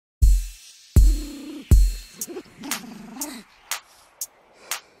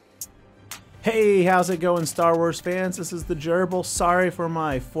Hey, how's it going, Star Wars fans? This is the Gerbil. Sorry for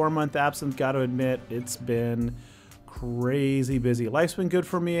my 4-month absence. Gotta admit, it's been crazy busy. Life's been good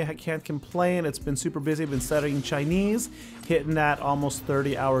for me. I can't complain. It's been super busy. I've been studying Chinese, hitting that almost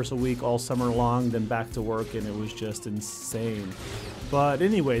 30 hours a week all summer long, then back to work, and it was just insane. But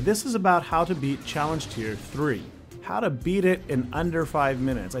anyway, this is about how to beat Challenge Tier 3. How to beat it in under 5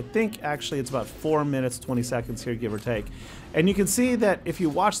 minutes. I think actually it's about 4 minutes, 20 seconds here, give or take. And you can see that if you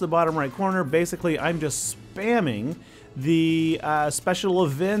watch the bottom right corner, basically I'm just spamming the special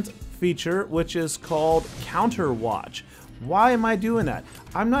event feature, which is called Counter Watch. Why am I doing that?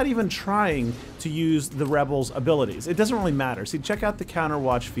 I'm not even trying to use the Rebels' abilities. It doesn't really matter. See, check out the Counter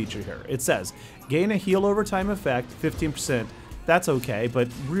Watch feature here. It says, gain a heal over time effect, 15%. That's okay, but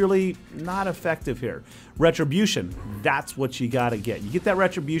really not effective here. Retribution, that's what you gotta get. You get that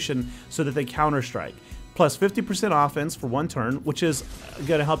retribution so that they counter-strike. Plus 50% offense for 1 turn, which is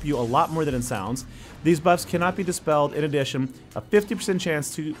gonna help you a lot more than it sounds. These buffs cannot be dispelled. In addition, a 50%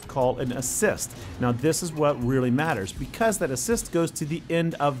 chance to call an assist. Now this is what really matters, because that assist goes to the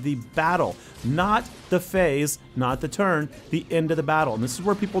end of the battle, not the phase, not the turn, the end of the battle. And this is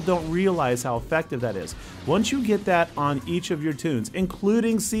where people don't realize how effective that is. Once you get that on each of your tunes,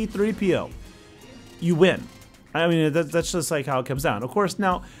 including C3PO, you win. I mean, that's just like how it comes down. Of course,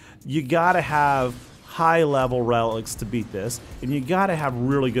 now you gotta have high level relics to beat this, and you gotta have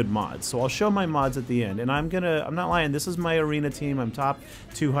really good mods. So I'll show my mods at the end, and I'm not lying, this is my arena team. I'm top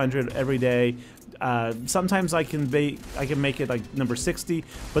 200 every day. Sometimes I can make it like number 60,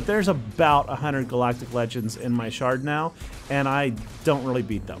 but there's about 100 Galactic Legends in my shard now, and I don't really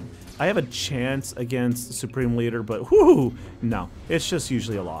beat them. I have a chance against the Supreme Leader, but whoo, no, it's just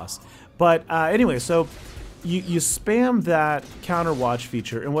usually a loss. But anyway, so you spam that Counter Watch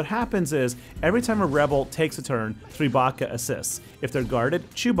feature, and what happens is every time a rebel takes a turn, Chewbacca assists. If they're guarded,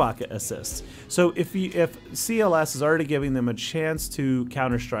 Chewbacca assists. So if CLS is already giving them a chance to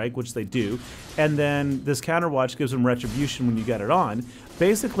counter-strike, which they do, and then this Counter Watch gives them retribution when you get it on,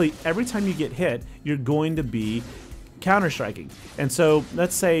 basically every time you get hit, you're going to be counter-striking. And so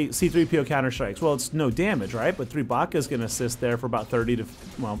let's say C3PO counter-strikes. Well, it's no damage, right? But Chewbacca is going to assist there for about 30 to,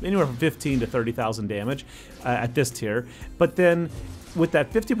 well, anywhere from 15 to 30,000 damage at this tier. But then with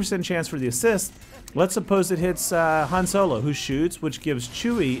that 50% chance for the assist, let's suppose it hits Han Solo, who shoots, which gives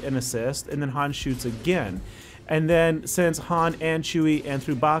Chewie an assist, and then Han shoots again. And then since Han and Chewie and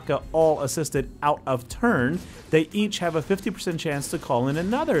Chewbacca all assisted out of turn, they each have a 50% chance to call in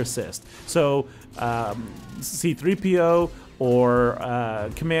another assist. So C3PO or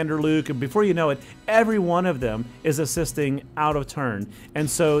Commander Luke, and before you know it, every one of them is assisting out of turn. And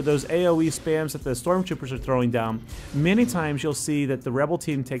so those AoE spams that the Stormtroopers are throwing down, many times you'll see that the Rebel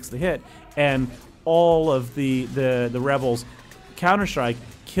team takes the hit, and all of the Rebels counter-strike,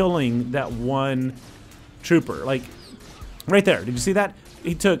 killing that one trooper. Like right there, did you see that?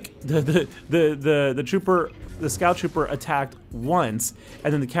 He took the trooper, the scout trooper attacked once,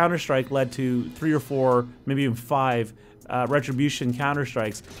 and then the counter strike led to 3 or 4, maybe even 5 retribution counter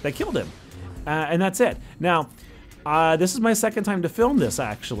strikes that killed him, and that's it. Now this is my second time to film this,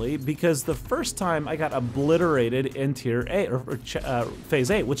 actually, because the first time I got obliterated in Tier 8, or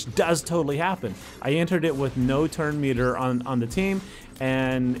Phase 8, which does totally happen. I entered it with no turn meter on the team,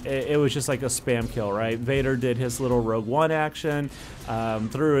 and it was just like a spam kill, right? Vader did his little Rogue One action,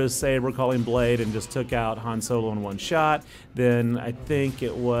 threw his saber calling blade, and just took out Han Solo in one shot. Then I think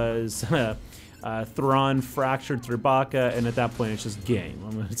it was Thrawn fractured Chewbacca, and at that point it's just game.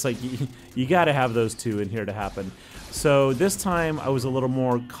 I mean, it's like you got to have those two in here to happen. So this time I was a little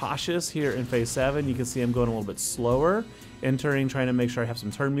more cautious here in Phase 7. You can see I'm going a little bit slower, entering, trying to make sure I have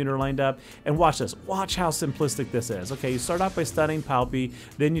some turn meter lined up. And watch this. Watch how simplistic this is. Okay, you start off by stunning Palpy,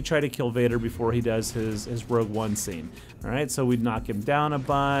 then you try to kill Vader before he does his Rogue One scene. All right, so we knock him down a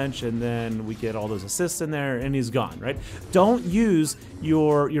bunch, and then we get all those assists in there, and he's gone, right? Don't use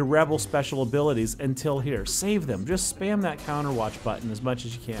your Rebel special abilities until here. Save them. Just spam that Counter Watch button as much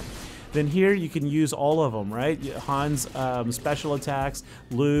as you can. Then here you can use all of them, right? Han's special attacks,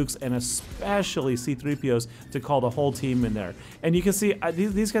 Luke's, and especially C3PO's to call the whole team in there. And you can see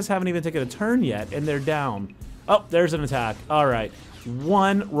these guys haven't even taken a turn yet, and they're down. Oh, there's an attack. All right,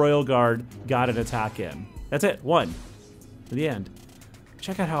 1 Royal Guard got an attack in. That's it, 1. To the end.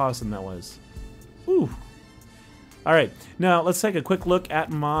 Check out how awesome that was. Whew. All right, now let's take a quick look at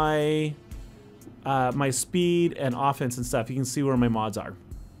my my speed and offense and stuff. You can see where my mods are.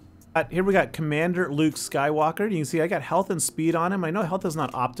 Here we got Commander Luke Skywalker. You can see I got health and speed on him. I know health is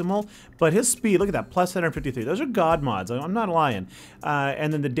not optimal, but his speed, look at that, plus 153. Those are god mods. I'm not lying.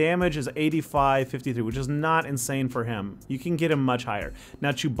 And then the damage is 8553, which is not insane for him. You can get him much higher.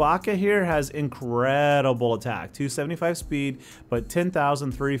 Now Chewbacca here has incredible attack, 275 speed, but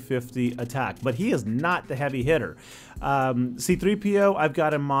 10,350 attack. But he is not the heavy hitter. C3PO, I've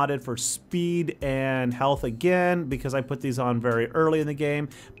got him modded for speed and health again because I put these on very early in the game,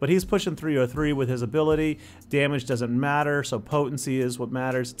 but he's pushing 303 with his ability. Damage doesn't matter, so potency is what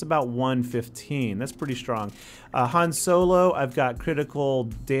matters. It's about 115. That's pretty strong. Han Solo, I've got critical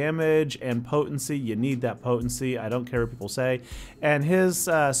damage and potency. You need that potency. I don't care what people say. And his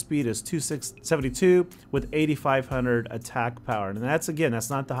speed is 2672 with 8,500 attack power. And that's, again,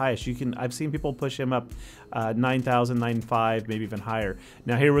 that's not the highest. I've seen people push him up 9,000, 9,500, maybe even higher.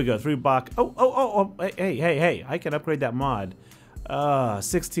 Now here we go. 3 Bach. Oh, hey, I can upgrade that mod.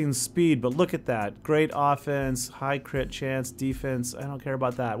 16 speed, but look at that. Great offense, high crit chance, defense. I don't care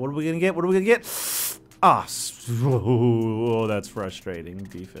about that. What are we gonna get? What are we gonna get? Oh, that's frustrating.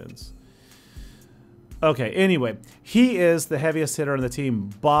 Defense. Okay, anyway, he is the heaviest hitter on the team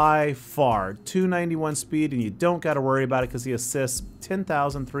by far. 291 speed, and you don't got to worry about it because he assists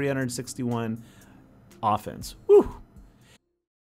 10,361 offense. Whew.